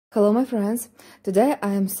Hello my friends, today I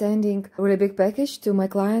am sending a really big package to my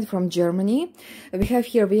client from Germany. We have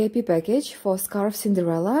here VIP package for scarf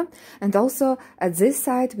Cinderella, and also at this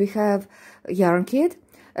side we have yarn kit.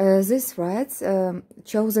 These threads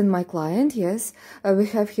chosen my client, yes. We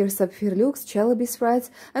have here Sapfir looks, Celebi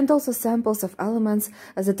threads, and also samples of elements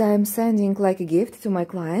that I am sending like a gift to my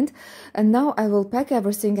client. And now I will pack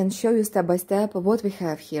everything and show you step by step what we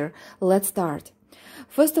have here. Let's start.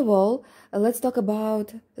 First of all, let's talk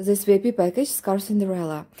about this VIP package, Scarf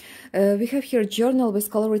Cinderella. We have here a journal with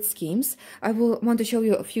colored schemes. I will want to show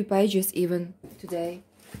you a few pages even today.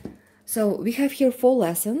 So we have here 4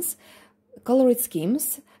 lessons, colored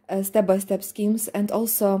schemes, step-by-step schemes, and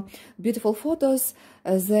also beautiful photos.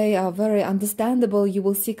 They are very understandable. You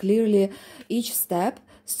will see clearly each step.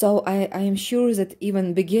 So I am sure that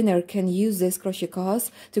even beginner can use this crochet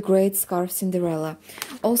cause to create Scarf Cinderella.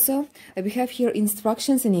 Also, we have here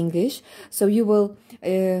instructions in English, so you will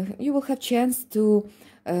have chance to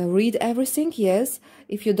read everything. Yes,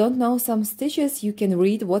 if you don't know some stitches, you can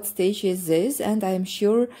read what stitch is this, and I am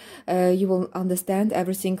sure you will understand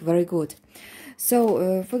everything very good.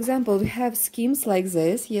 So, for example, we have schemes like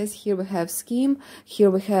this. Yes, here we have scheme, here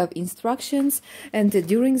we have instructions, and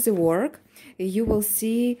during the work, you will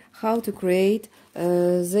see how to create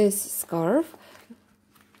this scarf.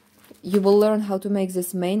 You will learn how to make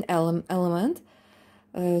this main element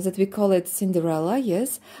that we call it Cinderella,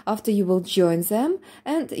 yes. After you will join them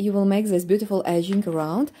and you will make this beautiful edging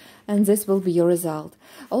around, and this will be your result.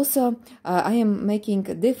 Also, I am making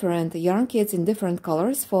different yarn kits in different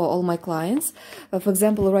colors for all my clients. For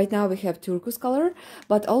example, right now we have turquoise color,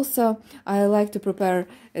 but also I like to prepare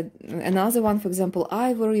another one, for example,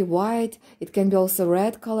 ivory, white. It can be also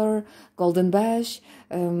red color, golden beige,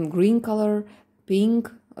 green color,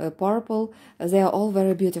 pink, purple. They are all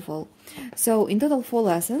very beautiful. So in total 4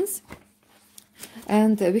 lessons,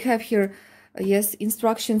 and we have here yes,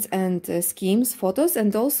 instructions and schemes, photos,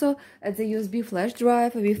 and also at the USB flash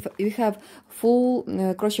drive we have full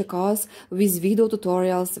crochet cause with video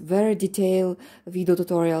tutorials, very detailed video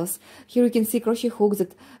tutorials. Here you can see crochet hooks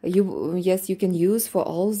that you can use for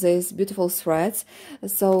all these beautiful threads.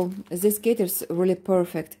 So this kit is really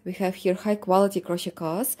perfect. We have here high quality crochet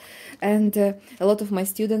cause, and a lot of my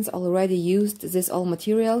students already used these all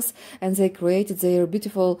materials and they created their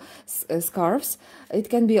beautiful scarves. It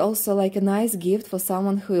can be also like a nice gift for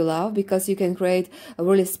someone who you love, because you can create a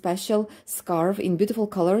really special scarf in beautiful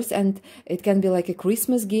colors, and it can be like a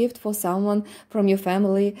Christmas gift for someone from your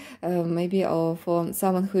family, maybe, or for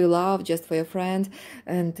someone who you love, just for your friend,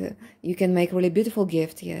 and you can make a really beautiful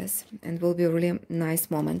gift, yes, and will be a really nice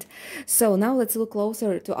moment. So now let's look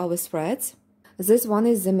closer to our threads. This one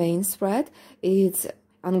is the main thread. It's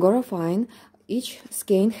Angora fine. Each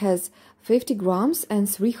skein has 50 grams and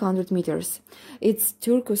 300 meters. It's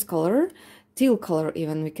turquoise color, teal color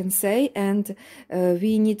even we can say, and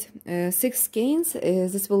we need 6 skeins.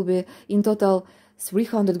 This will be in total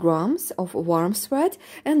 300 grams of warm thread,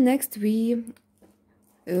 and next we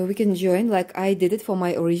can join, like I did it for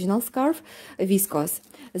my original scarf, viscose.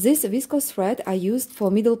 This viscose thread I used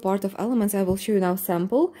for middle part of elements. I will show you now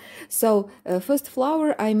sample. So first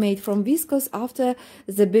flower I made from viscose. After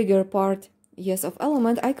the bigger part, yes, of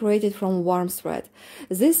element I created from warm thread.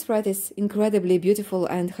 This thread is incredibly beautiful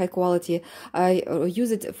and high quality. I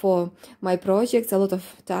use it for my projects a lot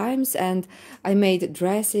of times, and I made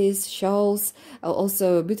dresses, shawls,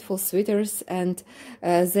 also beautiful sweaters, and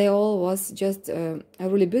they all was just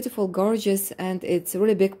really beautiful, gorgeous, and it's a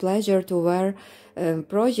really big pleasure to wear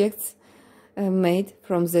projects made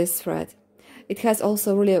from this thread. It has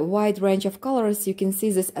also really a wide range of colors. You can see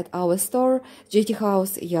this at our store, JT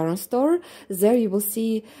House Yarn Store. There you will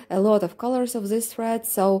see a lot of colors of this thread,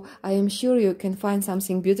 so I am sure you can find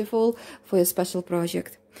something beautiful for your special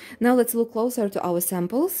project. Now let's look closer to our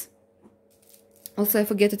samples. Also, I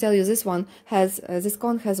forget to tell you, this one has this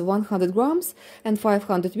cone has 100 grams and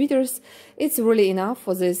 500 meters. It's really enough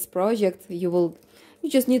for this project. You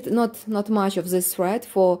just need not much of this thread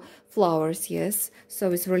for flowers, yes,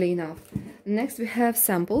 so it's really enough. Next we have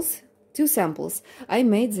samples, 2 samples. I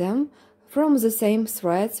made them from the same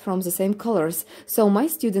threads, from the same colors, so my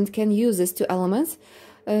student can use these 2 elements,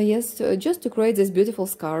 yes, just to create this beautiful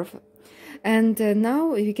scarf. And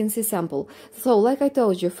now you can see sample. So like I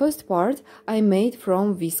told you, first part I made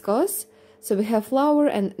from viscose. So we have flower,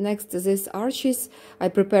 and next to this arches I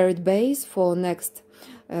prepared base for next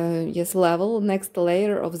yes, level, next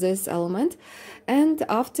layer of this element. And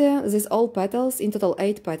after this all petals, in total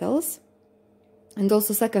 8 petals, and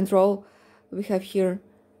also second row we have here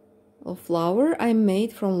of flower I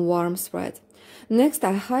made from warm thread. Next,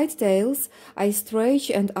 I hide tails. I stretch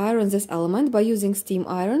and iron this element by using steam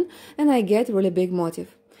iron, and I get really big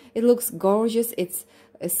motif. It looks gorgeous. It's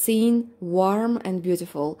seen, warm and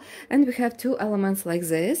beautiful. And we have two elements like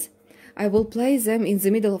this. I will place them in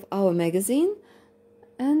the middle of our magazine,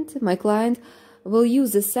 and my client will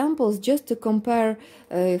use the samples just to compare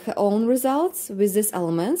her own results with these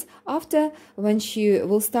elements. After, when she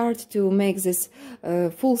will start to make this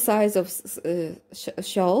full size of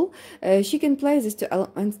shawl, she can place these two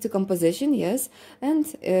elements to composition, yes,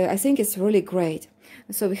 and I think it's really great.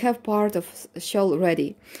 So we have part of shawl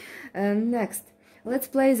ready. Next, let's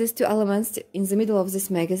place these two elements in the middle of this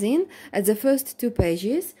magazine at the first two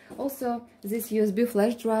pages. Also, this USB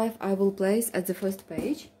flash drive I will place at the first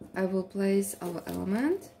page. I will place our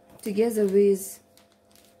element together with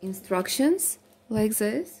instructions like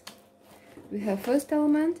this. We have first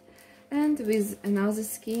element, and with another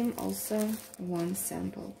scheme also one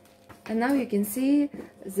sample. And now you can see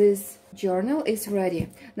this journal is ready.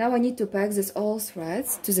 Now I need to pack this all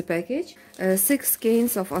threads to the package. 6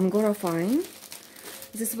 skeins of Angora fine.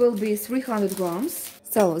 This will be 300 grams.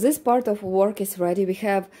 So this part of work is ready. We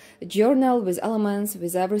have a journal with elements,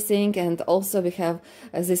 with everything, and also we have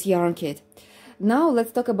this yarn kit. Now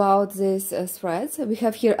let's talk about these threads. We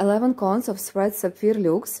have here 11 cones of thread Sapfir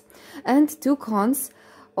Luxe and 2 cones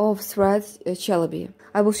of thread Celebi.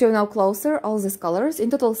 I will show you now closer all these colors. In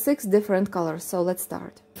total 6 different colors. So let's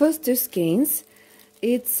start. First 2 skeins.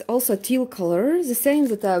 It's also teal color, the same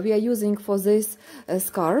that we are using for this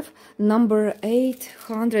scarf, number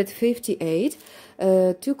 858,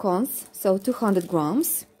 2 cones, so 200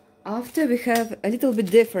 grams. After we have a little bit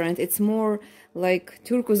different, it's more like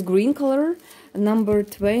turquoise green color, number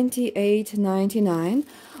 2899.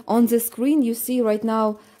 On the screen you see right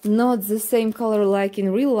now not the same color like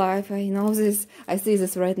in real life, I know this, I see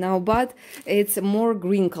this right now, but it's more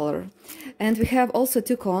green color. And we have also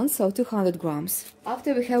 2 cones, so 200 grams.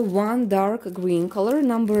 After we have 1 dark green color,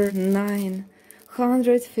 number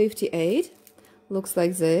 958, looks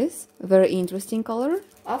like this, very interesting color.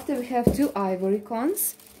 After we have 2 ivory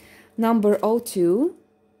cones, number 02,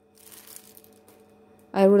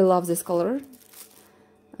 I really love this color.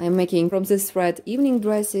 I'm making from this thread evening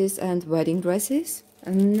dresses and wedding dresses.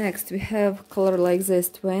 And next we have color like this,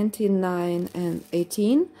 29 and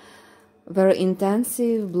 18, very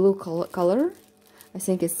intensive blue color. I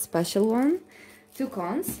think it's a special one. 2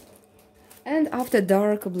 cones. And after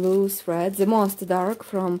dark blue thread, the most dark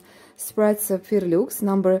from thread Sapfir Luxe,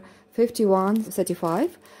 number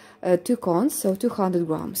 5135, 2 cones, so 200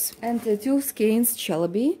 grams. And 2 skeins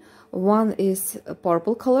Celebi. One is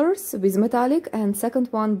purple colors with metallic, and second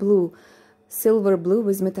one blue, silver blue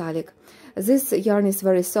with metallic. This yarn is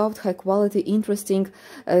very soft, high quality, interesting.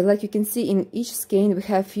 Like you can see in each skein we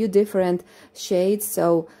have few different shades,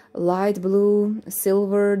 so light blue,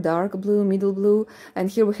 silver, dark blue, middle blue, and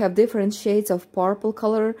here we have different shades of purple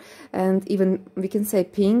color, and even we can say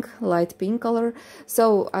pink, light pink color.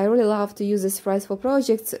 So I really love to use this thread for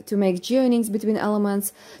projects, to make joinings between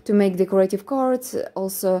elements, to make decorative cards,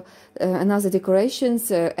 also another decorations,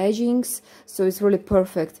 edgings, so it's really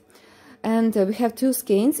perfect. And we have 2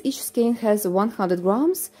 skeins. Each skein has 100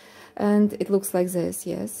 grams, and it looks like this,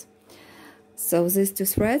 yes. So these 2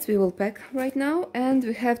 threads we will pack right now, and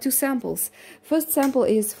we have 2 samples. First sample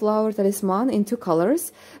is Flower Talisman in 2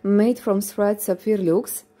 colors, made from thread Sapfir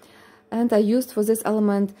Luxe, and I used for this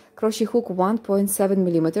element crochet hook 1.7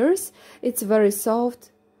 millimeters. It's very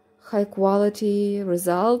soft, high quality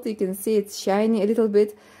result. You can see it's shiny a little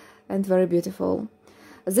bit and very beautiful.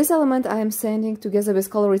 This element I am sending together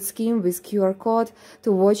with colored scheme with QR code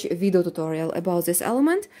to watch a video tutorial about this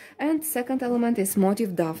element. And second element is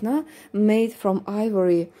motif Daphne, made from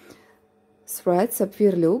ivory thread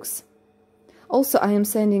Sapfir Luxe. Also I am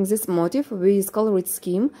sending this motif with colored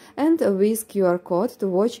scheme and with QR code to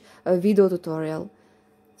watch a video tutorial.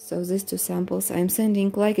 So these 2 samples I am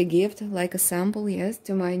sending like a gift, like a sample, yes,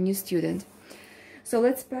 to my new student. So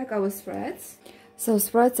let's pack our threads. So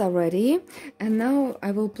threads are ready, and now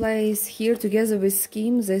I will place here together with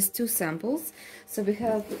scheme these 2 samples. So we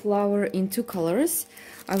have flower in 2 colors.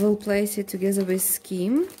 I will place it together with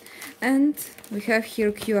scheme, and we have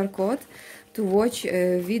here QR code to watch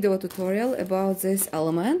a video tutorial about this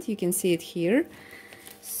element. You can see it here.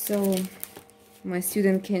 So my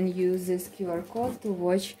student can use this QR code to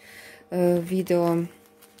watch a video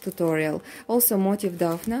tutorial. Also motif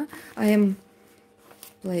Daphne I am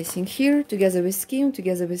placing here together with scheme,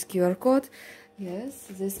 together with QR code. Yes,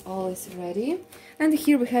 this all is ready. And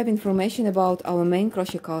here we have information about our main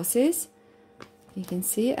crochet courses, you can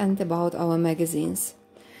see, and about our magazines.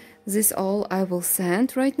 This all I will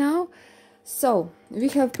send right now. So, we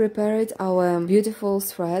have prepared our beautiful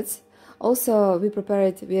threads. Also, we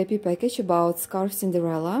prepared VIP package about Scarf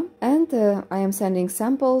Cinderella, and I am sending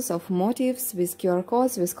samples of motifs with QR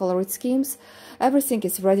codes, with colored schemes. Everything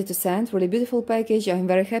is ready to send. Really beautiful package. I'm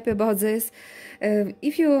very happy about this.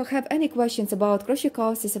 If you have any questions about crochet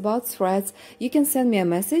causes, about threads, you can send me a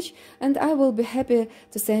message, and I will be happy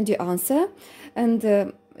to send you answer.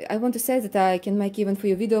 And I want to say that I can make even for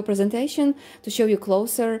you video presentation to show you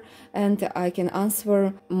closer, and I can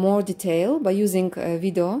answer more detail by using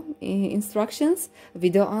video instructions,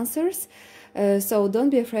 video answers. So don't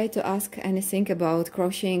be afraid to ask anything about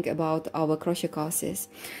crocheting, about our crochet courses.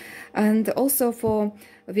 And also for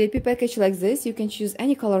VIP package like this, you can choose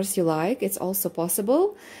any colors you like. It's also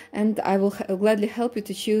possible, and I will gladly help you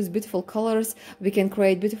to choose beautiful colors. We can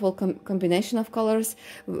create beautiful combination of colors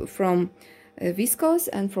from viscose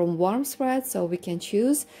and from warm thread, so we can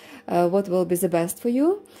choose what will be the best for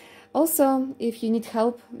you. Also, if you need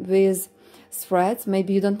help with threads,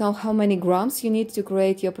 maybe you don't know how many grams you need to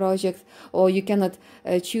create your project, or you cannot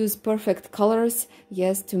choose perfect colors,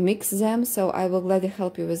 yes, to mix them, so I will gladly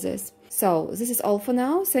help you with this. So this is all for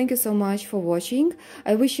now. Thank you so much for watching.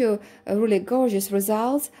 I wish you a really gorgeous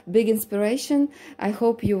results, big inspiration. I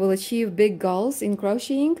hope you will achieve big goals in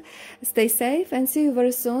crocheting. Stay safe and see you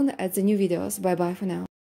very soon at the new videos. Bye bye for now.